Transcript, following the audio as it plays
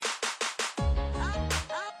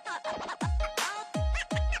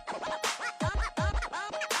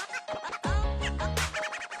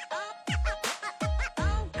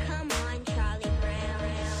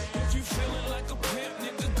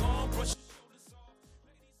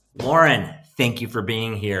Lauren, thank you for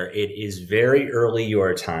being here. It is very early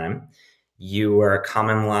your time. You are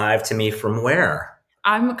coming live to me from where?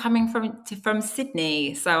 I'm coming from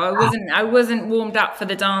Sydney, so I wasn't warmed up for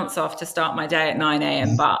the dance off to start my day at 9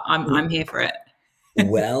 a.m. But I'm here for it.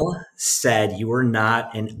 Well said. You are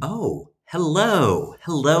not an hello.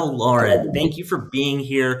 Hello, Lauren. Thank you for being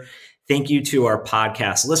here. Thank you to our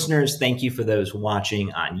podcast listeners. Thank you for those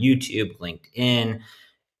watching on YouTube, LinkedIn,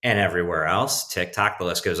 and everywhere else. TikTok, the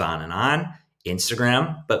list goes on.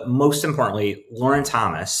 Instagram. But most importantly, Lauren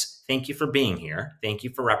Thomas, thank you for being here. Thank you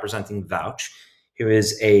for representing Vouch, who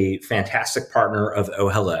is a fantastic partner of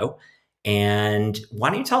OhHello. And why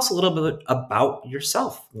don't you tell us a little bit about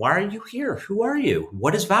yourself? Why are you here? Who are you?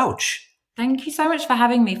 What is Vouch? Thank you so much for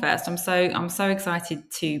having me first. I'm so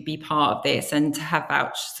excited to be part of this and to have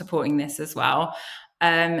Vouch supporting this as well.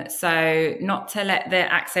 So not to let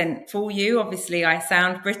the accent fool you, obviously I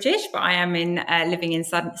sound British, but I am in living in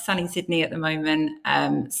sunny Sydney at the moment.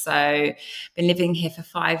 So been living here for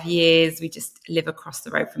 5 years. We just live across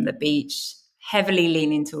the road from the beach. Heavily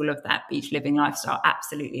lean into all of that beach living lifestyle.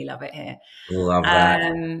 Absolutely love it here. Love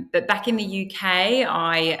that. But back in the UK,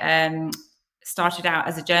 I started out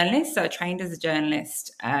as a journalist, so I trained as a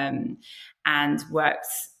journalist and worked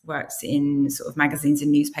in sort of magazines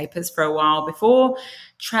and newspapers for a while before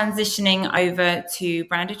transitioning over to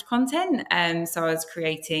branded content. So I was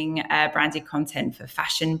creating branded content for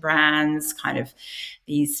fashion brands, kind of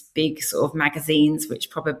these big sort of magazines, which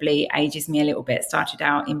probably ages me a little bit. Started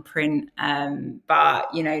out in print,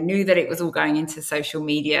 but knew that it was all going into social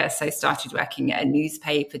media, so started working at a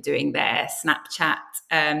newspaper doing their Snapchat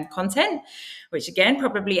content, which again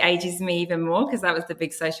probably ages me even more because that was the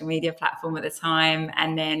big social media platform at the time.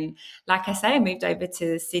 And then, like I say, I moved over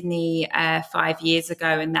to Sydney 5 years ago,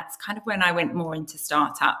 and that's kind of when I went more into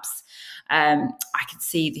startups. I could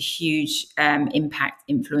see the huge impact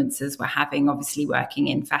influencers were having, obviously working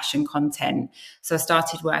in fashion content. So I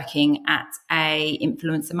started working at a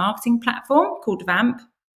influencer marketing platform called Vamp,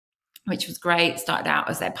 which was great. Started out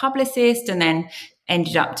as their publicist and then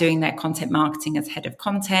ended up doing their content marketing as head of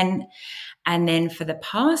content. And then for the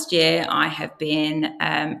past year, I have been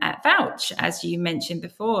at Vouch, as you mentioned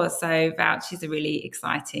before. So Vouch is a really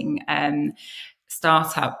exciting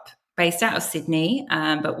startup based out of Sydney,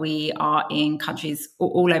 but we are in countries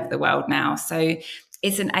all over the world now. So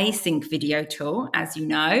it's an async video tool, as you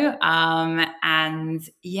know. And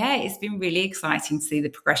yeah, it's been really exciting to see the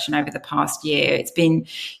progression over the past year. It's been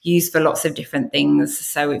used for lots of different things.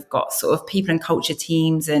 So we've got sort of people and culture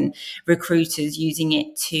teams and recruiters using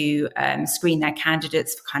it to screen their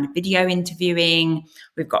candidates for kind of video interviewing.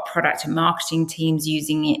 We've got product and marketing teams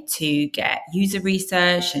using it to get user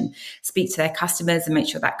research and speak to their customers and make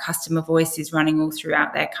sure that customer voice is running all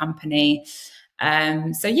throughout their company.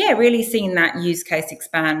 So yeah, really seeing that use case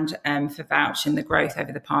expand for Vouch, and the growth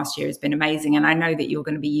over the past year has been amazing. And I know that you're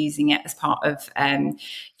going to be using it as part of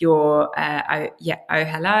your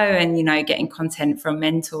OhHello, and getting content from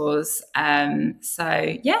mentors.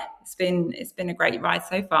 So yeah, it's been a great ride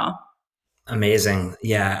so far. Amazing.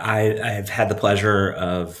 Yeah, I've had the pleasure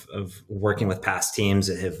of working with past teams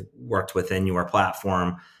that have worked within your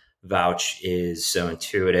platform. Vouch is so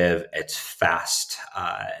intuitive, it's fast,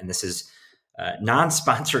 and this is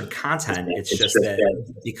non-sponsored content. It's It's just just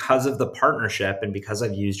that because of the partnership and because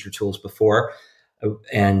I've used your tools before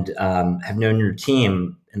and have known your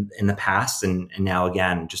team in the past and now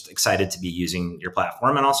again, just excited to be using your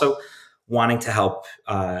platform and also wanting to help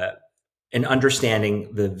and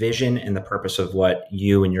understanding the vision and the purpose of what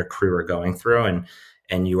you and your crew are going through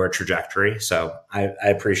and your trajectory. So I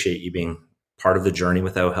appreciate you being part of the journey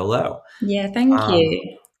with OhHello. Yeah, thank Um,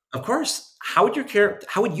 you. of course, how would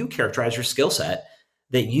you characterize your skill set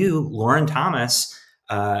that you, Lauren Thomas,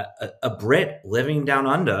 a Brit living down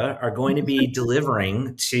under, are going to be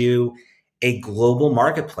delivering to a global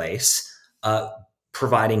marketplace,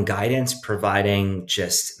 providing guidance, providing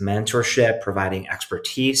just mentorship, providing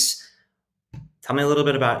expertise? Tell me a little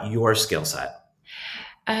bit about your skill set.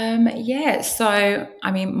 Yeah, so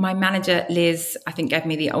I mean, my manager Liz, I think, gave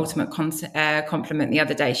me the ultimate compliment the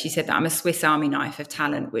other day. She said that I'm a Swiss Army knife of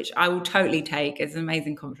talent, which I will totally take as an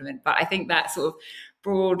amazing compliment. But I think that sort of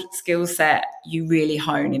broad skill set you really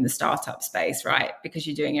hone in the startup space, right? Because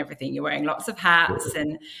you're doing everything. You're wearing lots of hats,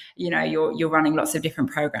 and you're running lots of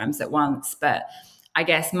different programs at once. But I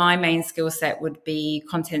guess my main skill set would be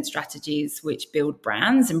content strategies which build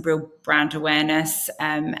brands and build brand awareness.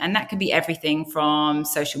 And that could be everything from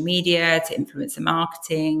social media to influencer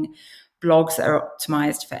marketing, blogs that are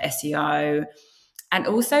optimized for SEO, and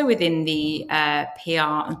also within the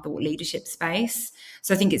PR and thought leadership space.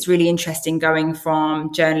 So I think it's really interesting going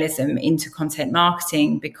from journalism into content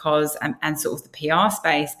marketing because and sort of the PR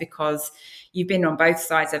space, because you've been on both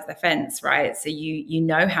sides of the fence, right? So you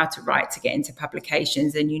know how to write to get into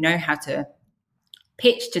publications, and you know how to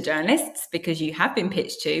pitch to journalists because you have been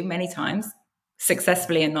pitched to many times,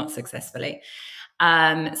 successfully and not successfully.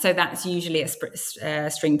 So that's usually a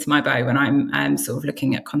string to my bow when I'm sort of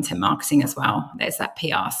looking at content marketing as well. There's that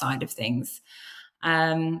PR side of things.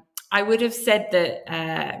 I would have said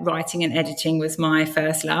that writing and editing was my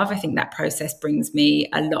first love. I think that process brings me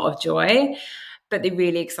a lot of joy. But the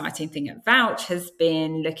really exciting thing at Vouch has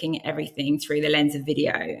been looking at everything through the lens of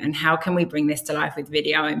video, and how can we bring this to life with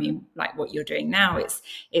video? I mean, like what you're doing now,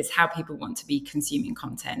 it's how people want to be consuming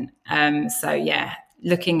content. So yeah,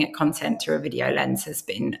 looking at content through a video lens has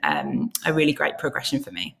been a really great progression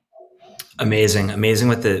for me. Amazing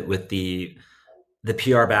with the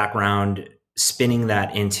PR background, spinning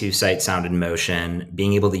that into sight, sound, and motion,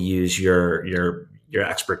 being able to use your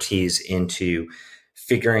expertise into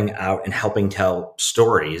figuring out and helping tell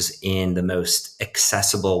stories in the most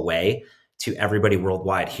accessible way to everybody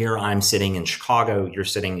worldwide. Here I'm sitting in Chicago, you're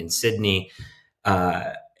sitting in Sydney,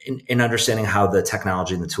 in understanding how the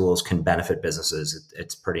technology and the tools can benefit businesses.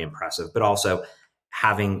 It's pretty impressive. But also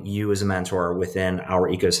having you as a mentor within our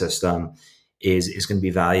ecosystem is going to be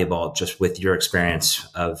valuable, just with your experience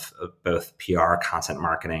of both PR, content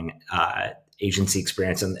marketing, agency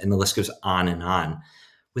experience, and the list goes on and on.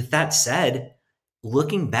 With that said,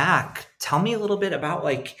 looking back, tell me a little bit about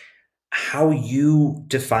like how you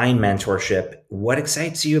define mentorship, what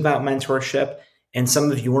excites you about mentorship, and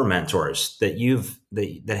some of your mentors that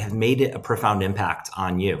have made it a profound impact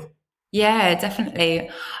on you. Yeah, definitely.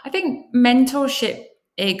 I think mentorship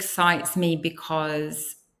excites me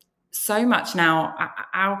because so much now,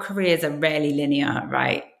 our careers are rarely linear,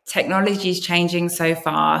 right? Technology is changing so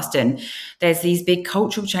fast, and there's these big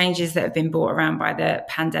cultural changes that have been brought around by the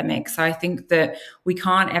pandemic. So I think that we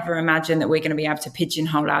can't ever imagine that we're going to be able to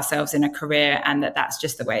pigeonhole ourselves in a career and that that's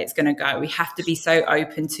just the way it's going to go. We have to be so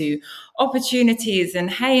open to opportunities, and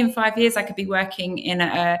hey, in 5 years I could be working in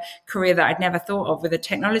a career that I'd never thought of with a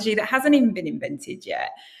technology that hasn't even been invented yet.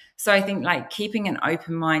 So I think like keeping an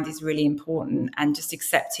open mind is really important, and just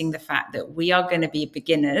accepting the fact that we are going to be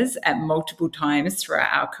beginners at multiple times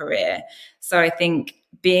throughout our career. So I think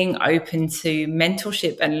being open to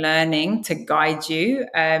mentorship and learning to guide you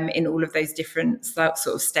in all of those different sort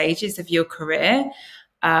of stages of your career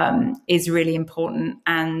is really important.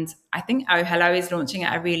 And I think OhHello is launching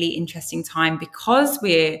at a really interesting time because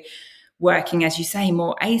we're working, as you say,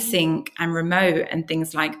 more async and remote and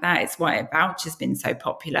things like that. It's why Vouch has been so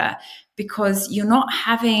popular, because you're not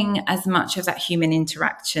having as much of that human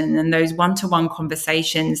interaction and those one-to-one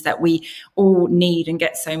conversations that we all need and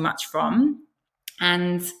get so much from.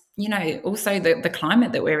 And you know, also the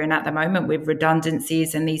climate that we're in at the moment with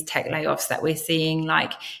redundancies and these tech layoffs that we're seeing,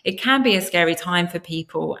 like it can be a scary time for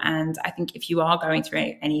people. And I think if you are going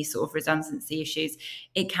through any sort of redundancy issues,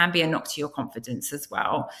 it can be a knock to your confidence as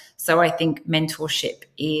well. So I think mentorship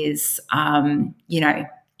is,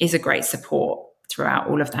 is a great support throughout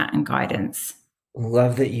all of that, and guidance.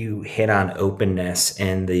 Love that you hit on openness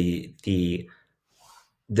and the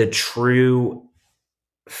true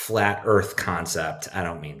flat earth concept. I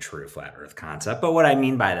don't mean true flat earth concept, but what I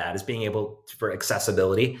mean by that is being able to, for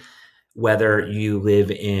accessibility, whether you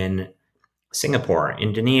live in Singapore,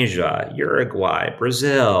 Indonesia, Uruguay,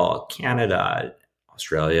 Brazil, Canada,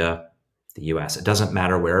 Australia, the US, it doesn't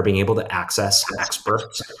matter where, being able to access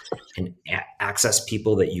experts and access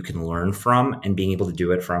people that you can learn from, and being able to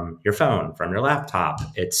do it from your phone, from your laptop.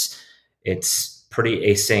 It's pretty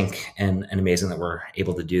async and amazing that we're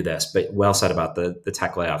able to do this. But well said about the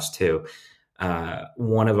tech layoffs too.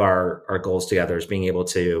 One of our goals together is being able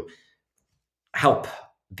to help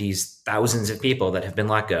these thousands of people that have been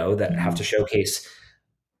let go, that have to showcase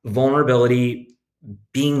vulnerability,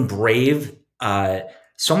 being brave,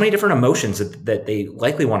 so many different emotions that they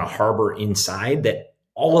likely want to harbor inside, that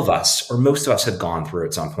all of us, or most of us, have gone through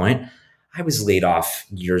at some point. I was laid off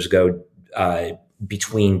years ago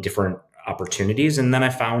between different opportunities, and then I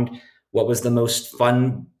found what was the most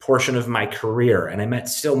fun portion of my career, and I met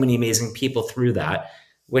so many amazing people through that,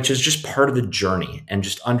 which is just part of the journey, and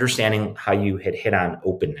just understanding how you had hit on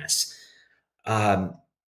openness.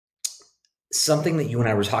 Something that you and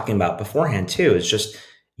I were talking about beforehand too is just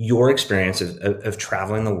your experience of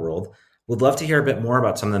traveling the world. Would love to hear a bit more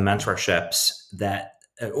about some of the mentorships that,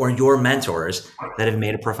 or your mentors that have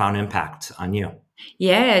made a profound impact on you.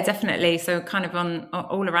 Yeah, definitely. So kind of on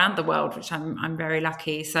all around the world, which I'm very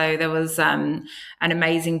lucky. So there was an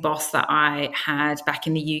amazing boss that I had back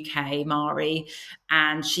in the UK, Mari,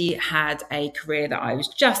 and she had a career that I was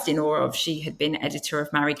just in awe of. She had been editor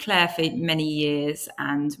of Marie Claire for many years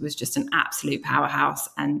and was just an absolute powerhouse.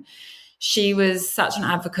 And she was such an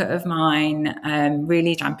advocate of mine,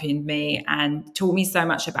 really championed me and taught me so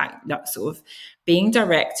much about like, sort of being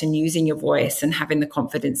direct and using your voice and having the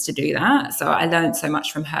confidence to do that. So I learned so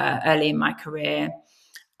much from her early in my career.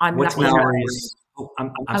 I'm What's lucky enough. Mallory's? Oh,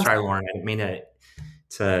 I'm sorry, Lauren. I didn't mean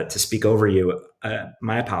to speak over you.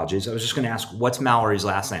 My apologies. I was just going to ask, what's Mallory's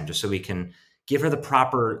last name, just so we can give her the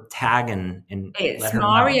proper tag and let It's her know.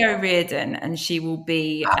 Mario Reardon, and she will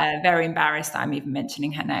be very embarrassed that I'm even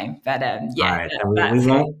mentioning her name. But All yeah, right, then that's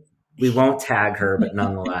it. we won't tag her, but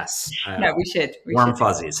nonetheless, No, we should. We should. warm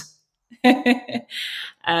fuzzies.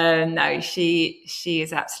 No, she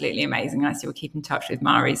is absolutely amazing. I still keep in touch with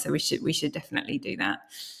Mari, so we should definitely do that.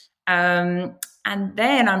 And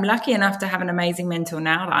then I'm lucky enough to have an amazing mentor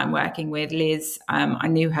now that I'm working with, Liz. I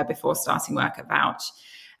knew her before starting work at Vouch,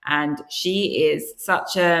 and she is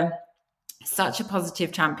such a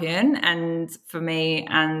positive champion and for me,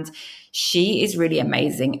 and she is really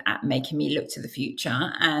amazing at making me look to the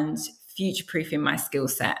future and future proofing my skill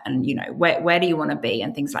set, and where do you want to be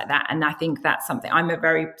and things like that. And I think that's something, I'm a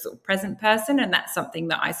very sort of present person, and that's something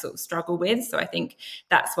that I sort of struggle with. So I think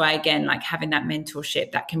that's why, again, like having that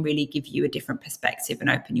mentorship that can really give you a different perspective and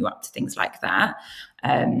open you up to things like that.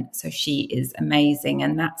 So she is amazing,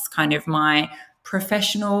 and that's kind of my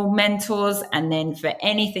professional mentors. And then for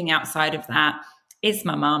anything outside of that, it's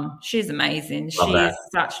my mum. She's amazing. Love She's that.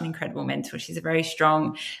 such an incredible mentor. She's a very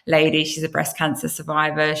strong lady. She's a breast cancer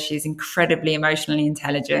survivor. She's incredibly emotionally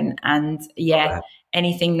intelligent. And Love yeah, that.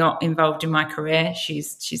 anything not involved in my career,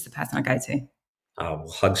 she's the person I go to. Well,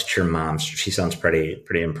 hugs to your mom. She sounds pretty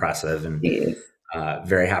impressive, and She is.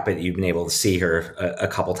 very happy that you've been able to see her a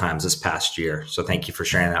couple times this past year. So thank you for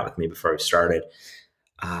sharing that with me before we started.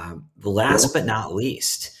 Last but not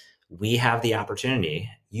least, we have the opportunity,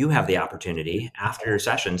 you have the opportunity after your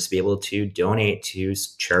sessions to be able to donate to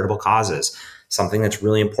charitable causes. Something that's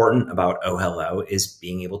really important about OhHello is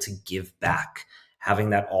being able to give back,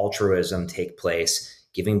 having that altruism take place,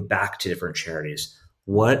 giving back to different charities.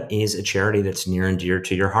 What is a charity that's near and dear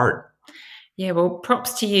to your heart? Yeah, well,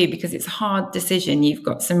 props to you because it's a hard decision. You've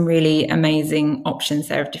got some really amazing options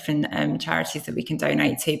there of different charities that we can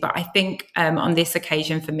donate to. But I think on this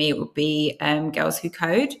occasion for me, it would be Girls Who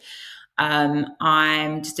Code.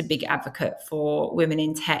 I'm just a big advocate for women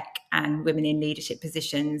in tech and women in leadership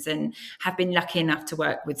positions, and have been lucky enough to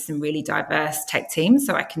work with some really diverse tech teams.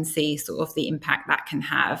 So I can see sort of the impact that can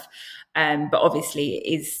have. But obviously,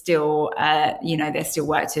 it is still, there's still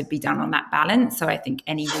work to be done on that balance. So I think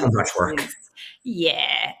any So much work. resources,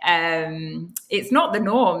 yeah, it's not the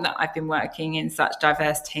norm that I've been working in such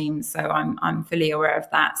diverse teams, so I'm fully aware of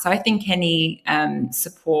that. So I think any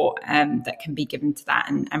support that can be given to that,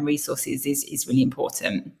 and resources is really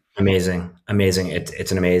important. Amazing, amazing.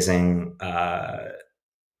 It's an amazing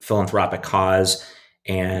philanthropic cause,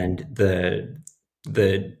 and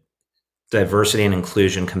the diversity and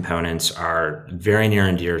inclusion components are very near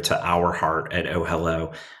and dear to our heart at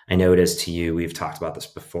OhHello. I know it is to you. We've talked about this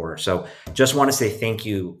before. So just want to say thank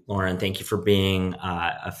you, Lauren. Thank you for being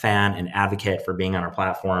a fan and advocate, for being on our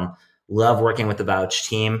platform. Love working with the Vouch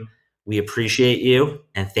team. We appreciate you,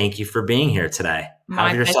 and thank you for being here today.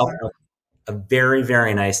 Have My yourself pleasure. a very,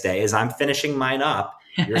 very nice day. As I'm finishing mine up,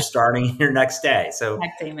 you're starting your next day. So Tag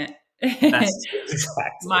team it. that's exactly.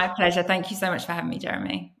 My pleasure. Thank you so much for having me,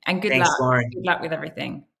 Jeremy, and good luck. Thanks, Lauren. Good luck with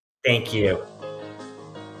everything. Thank you.